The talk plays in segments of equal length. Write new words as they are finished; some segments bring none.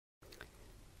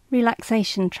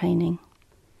Relaxation training.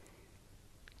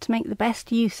 To make the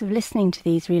best use of listening to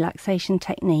these relaxation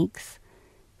techniques,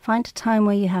 find a time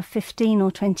where you have 15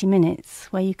 or 20 minutes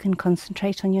where you can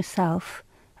concentrate on yourself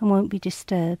and won't be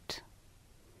disturbed.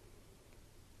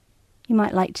 You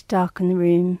might like to darken the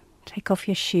room, take off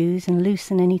your shoes and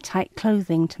loosen any tight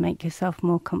clothing to make yourself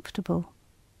more comfortable.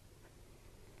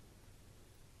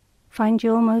 Find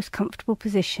your most comfortable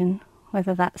position,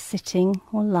 whether that's sitting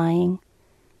or lying,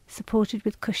 supported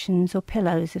with cushions or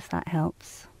pillows if that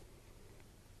helps.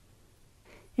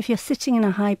 If you're sitting in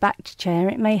a high-backed chair,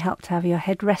 it may help to have your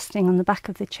head resting on the back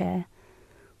of the chair,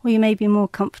 or you may be more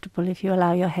comfortable if you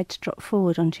allow your head to drop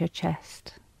forward onto your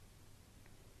chest.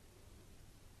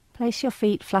 Place your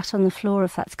feet flat on the floor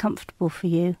if that's comfortable for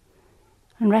you,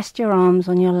 and rest your arms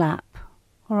on your lap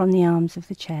or on the arms of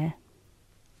the chair.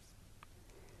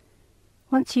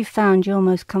 Once you've found your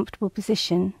most comfortable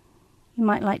position, you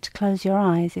might like to close your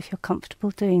eyes if you're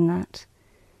comfortable doing that,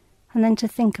 and then to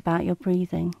think about your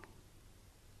breathing.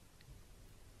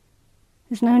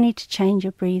 There's no need to change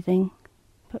your breathing,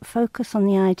 but focus on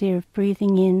the idea of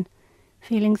breathing in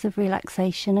feelings of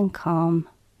relaxation and calm,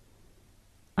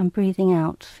 and breathing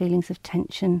out feelings of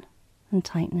tension and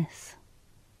tightness.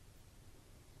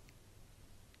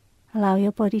 Allow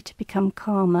your body to become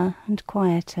calmer and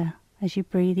quieter as you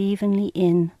breathe evenly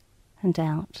in and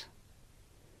out.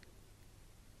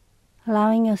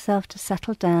 Allowing yourself to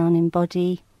settle down in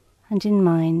body and in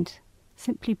mind,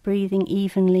 simply breathing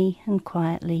evenly and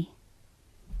quietly.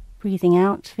 Breathing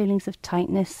out feelings of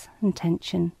tightness and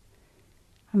tension,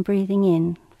 and breathing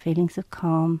in feelings of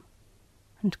calm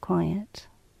and quiet.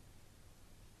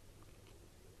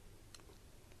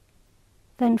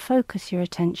 Then focus your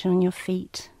attention on your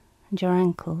feet and your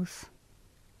ankles.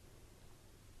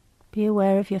 Be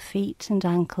aware of your feet and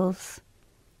ankles,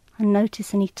 and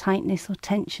notice any tightness or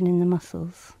tension in the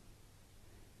muscles.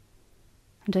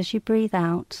 And as you breathe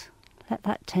out, let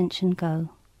that tension go.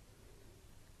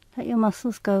 Let your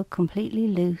muscles go completely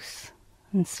loose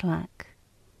and slack.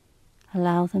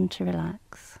 Allow them to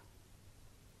relax.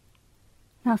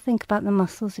 Now think about the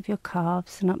muscles of your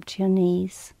calves and up to your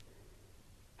knees.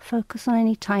 Focus on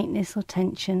any tightness or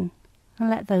tension and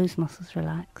let those muscles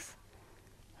relax.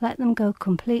 Let them go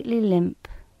completely limp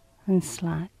and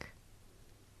slack.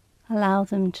 Allow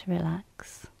them to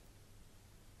relax.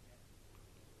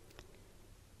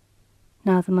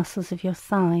 Now the muscles of your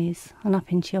thighs and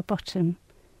up into your bottom.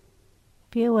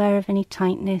 Be aware of any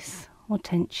tightness or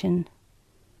tension,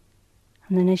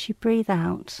 and then as you breathe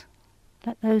out,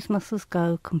 let those muscles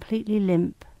go completely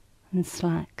limp and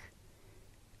slack.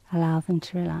 Allow them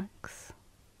to relax.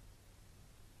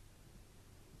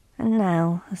 And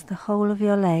now, as the whole of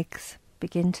your legs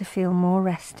begin to feel more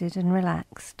rested and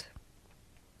relaxed,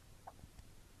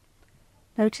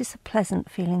 notice a pleasant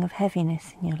feeling of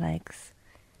heaviness in your legs,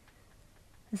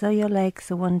 as though your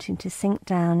legs are wanting to sink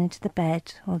down into the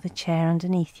bed or the chair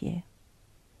underneath you.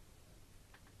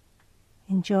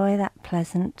 Enjoy that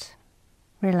pleasant,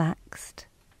 relaxed,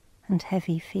 and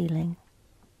heavy feeling.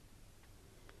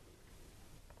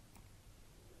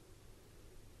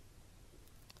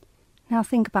 Now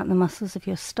think about the muscles of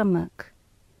your stomach.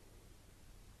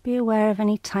 Be aware of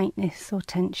any tightness or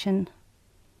tension,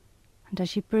 and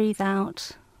as you breathe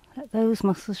out, let those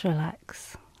muscles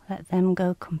relax. Let them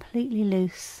go completely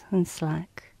loose and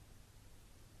slack.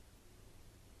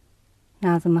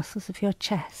 Now the muscles of your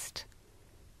chest.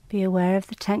 Be aware of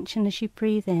the tension as you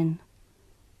breathe in,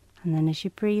 and then as you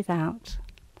breathe out,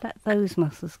 let those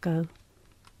muscles go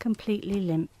completely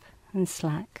limp and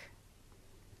slack.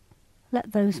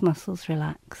 Let those muscles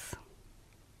relax.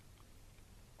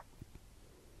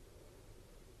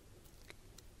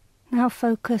 Now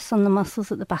focus on the muscles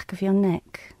at the back of your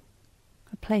neck,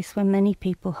 a place where many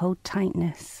people hold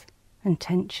tightness and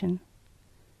tension.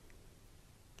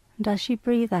 And as you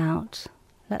breathe out,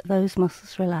 let those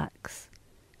muscles relax.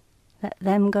 Let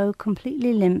them go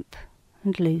completely limp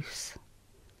and loose.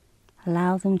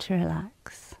 Allow them to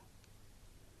relax.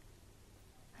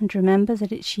 And remember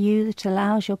that it's you that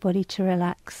allows your body to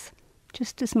relax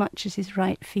just as much as is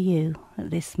right for you at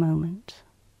this moment.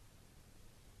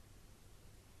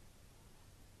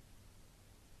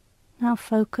 Now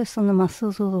focus on the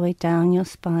muscles all the way down your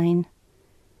spine.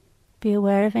 Be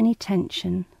aware of any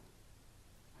tension,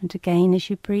 and again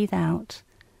as you breathe out,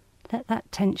 let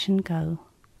that tension go.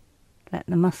 Let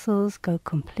the muscles go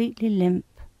completely limp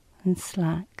and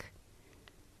slack.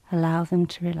 Allow them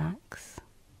to relax.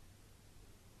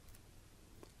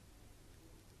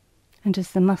 And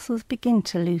as the muscles begin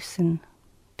to loosen,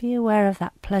 be aware of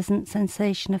that pleasant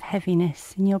sensation of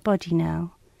heaviness in your body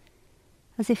now,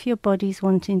 as if your body's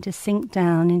wanting to sink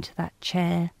down into that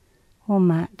chair or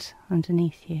mat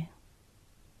underneath you.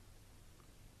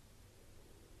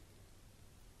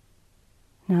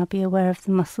 Now be aware of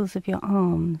the muscles of your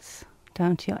arms,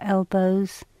 down to your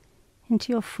elbows,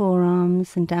 into your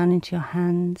forearms and down into your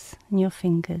hands and your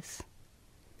fingers.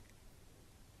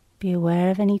 Be aware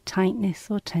of any tightness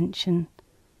or tension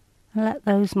and let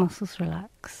those muscles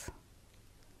relax.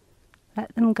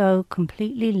 Let them go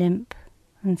completely limp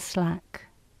and slack.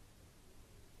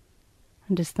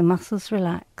 And as the muscles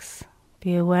relax,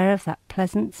 be aware of that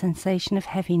pleasant sensation of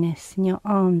heaviness in your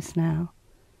arms now,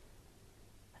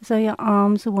 as though your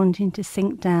arms are wanting to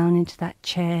sink down into that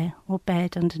chair or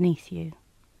bed underneath you.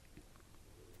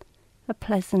 A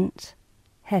pleasant,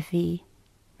 heavy,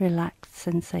 relaxed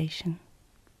sensation.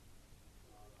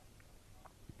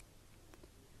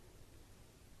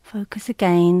 Focus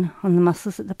again on the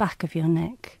muscles at the back of your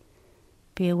neck.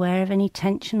 Be aware of any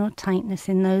tension or tightness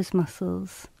in those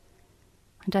muscles,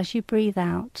 and as you breathe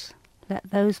out, let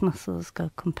those muscles go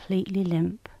completely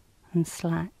limp and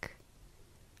slack.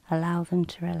 Allow them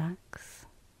to relax.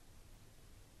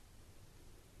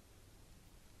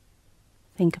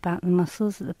 Think about the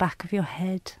muscles at the back of your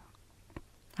head,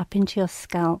 up into your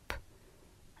scalp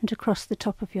and across the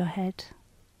top of your head.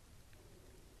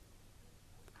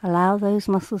 Allow those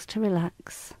muscles to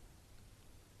relax.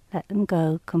 Let them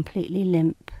go completely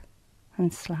limp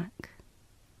and slack.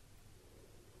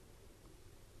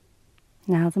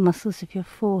 Now the muscles of your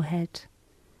forehead.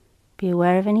 Be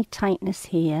aware of any tightness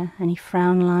here, any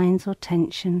frown lines or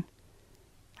tension,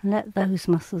 and let those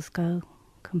muscles go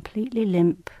completely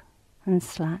limp and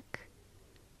slack.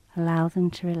 Allow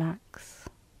them to relax.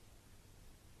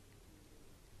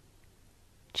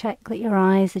 Check that your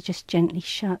eyes are just gently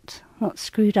shut, not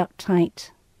screwed up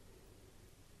tight.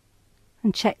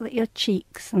 And check that your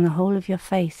cheeks and the whole of your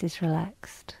face is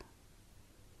relaxed.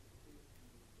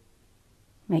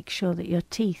 Make sure that your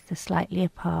teeth are slightly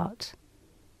apart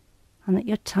and that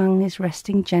your tongue is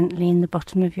resting gently in the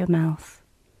bottom of your mouth,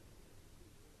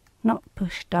 not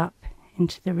pushed up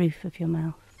into the roof of your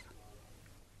mouth.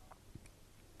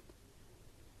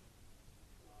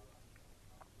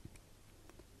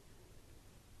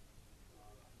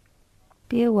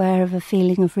 Be aware of a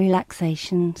feeling of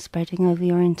relaxation spreading over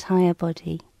your entire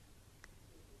body.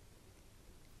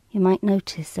 You might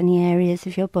notice any areas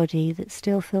of your body that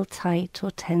still feel tight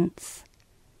or tense.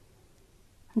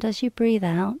 And as you breathe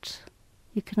out,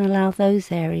 you can allow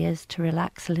those areas to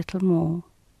relax a little more.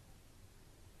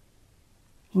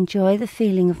 Enjoy the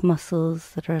feeling of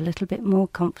muscles that are a little bit more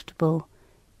comfortable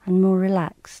and more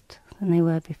relaxed than they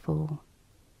were before.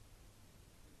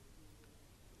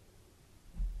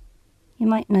 You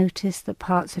might notice that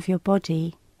parts of your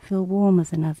body feel warmer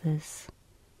than others.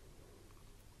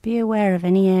 Be aware of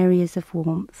any areas of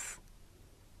warmth,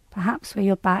 perhaps where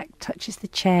your back touches the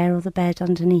chair or the bed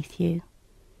underneath you.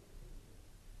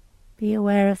 Be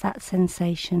aware of that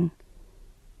sensation,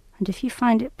 and if you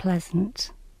find it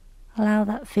pleasant, allow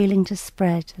that feeling to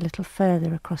spread a little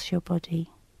further across your body.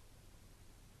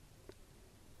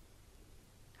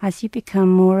 As you become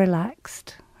more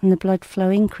relaxed and the blood flow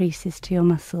increases to your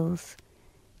muscles,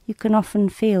 you can often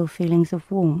feel feelings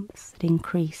of warmth that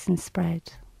increase and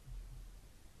spread.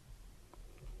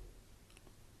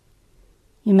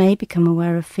 You may become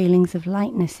aware of feelings of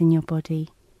lightness in your body,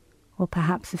 or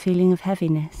perhaps a feeling of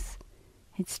heaviness.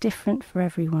 It's different for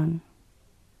everyone.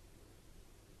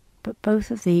 But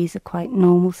both of these are quite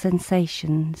normal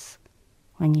sensations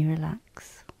when you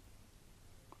relax.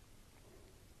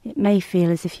 It may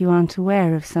feel as if you aren't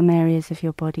aware of some areas of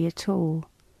your body at all.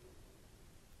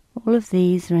 All of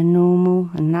these are a normal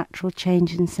and natural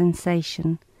change in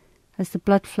sensation as the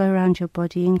blood flow around your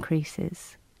body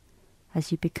increases,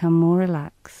 as you become more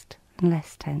relaxed and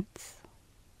less tense.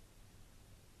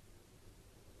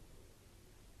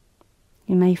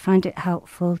 You may find it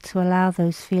helpful to allow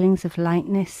those feelings of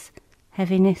lightness,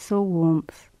 heaviness or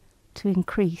warmth to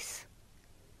increase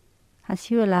as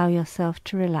you allow yourself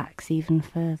to relax even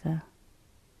further.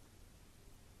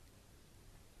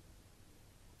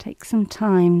 Take some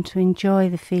time to enjoy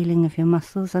the feeling of your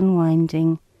muscles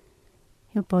unwinding,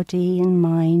 your body and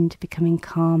mind becoming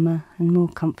calmer and more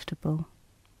comfortable.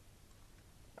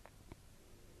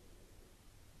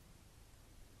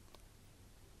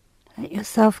 Let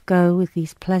yourself go with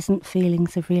these pleasant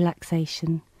feelings of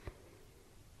relaxation,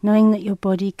 knowing that your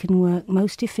body can work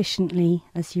most efficiently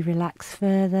as you relax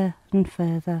further and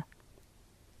further,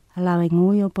 allowing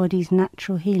all your body's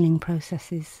natural healing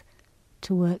processes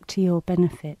to work to your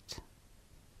benefit.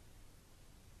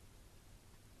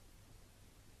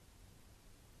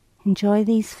 Enjoy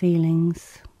these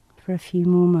feelings for a few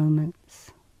more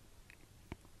moments.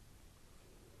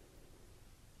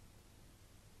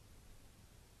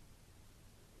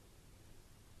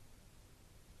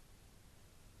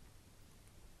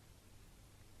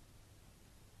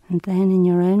 And then in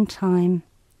your own time,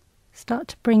 start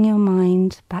to bring your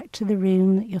mind back to the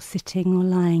room that you're sitting or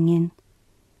lying in,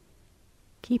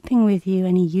 keeping with you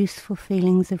any useful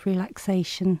feelings of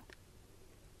relaxation,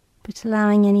 but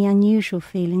allowing any unusual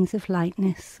feelings of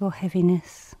lightness or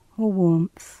heaviness or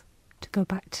warmth to go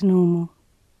back to normal.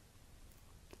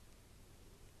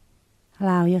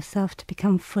 Allow yourself to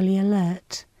become fully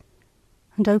alert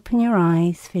and open your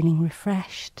eyes feeling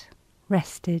refreshed,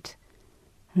 rested,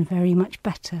 and very much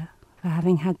better for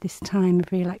having had this time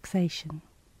of relaxation.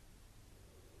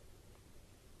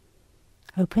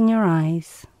 Open your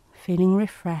eyes feeling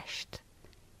refreshed,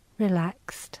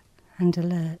 relaxed, and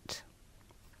alert.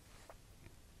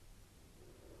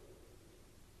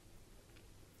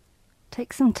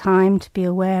 Take some time to be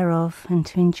aware of and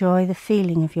to enjoy the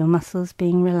feeling of your muscles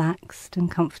being relaxed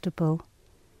and comfortable.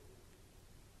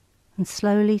 And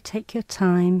slowly take your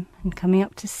time in coming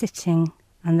up to sitting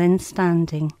and then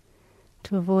standing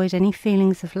to avoid any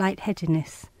feelings of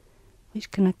lightheadedness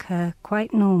which can occur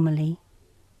quite normally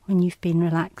when you've been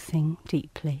relaxing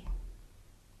deeply.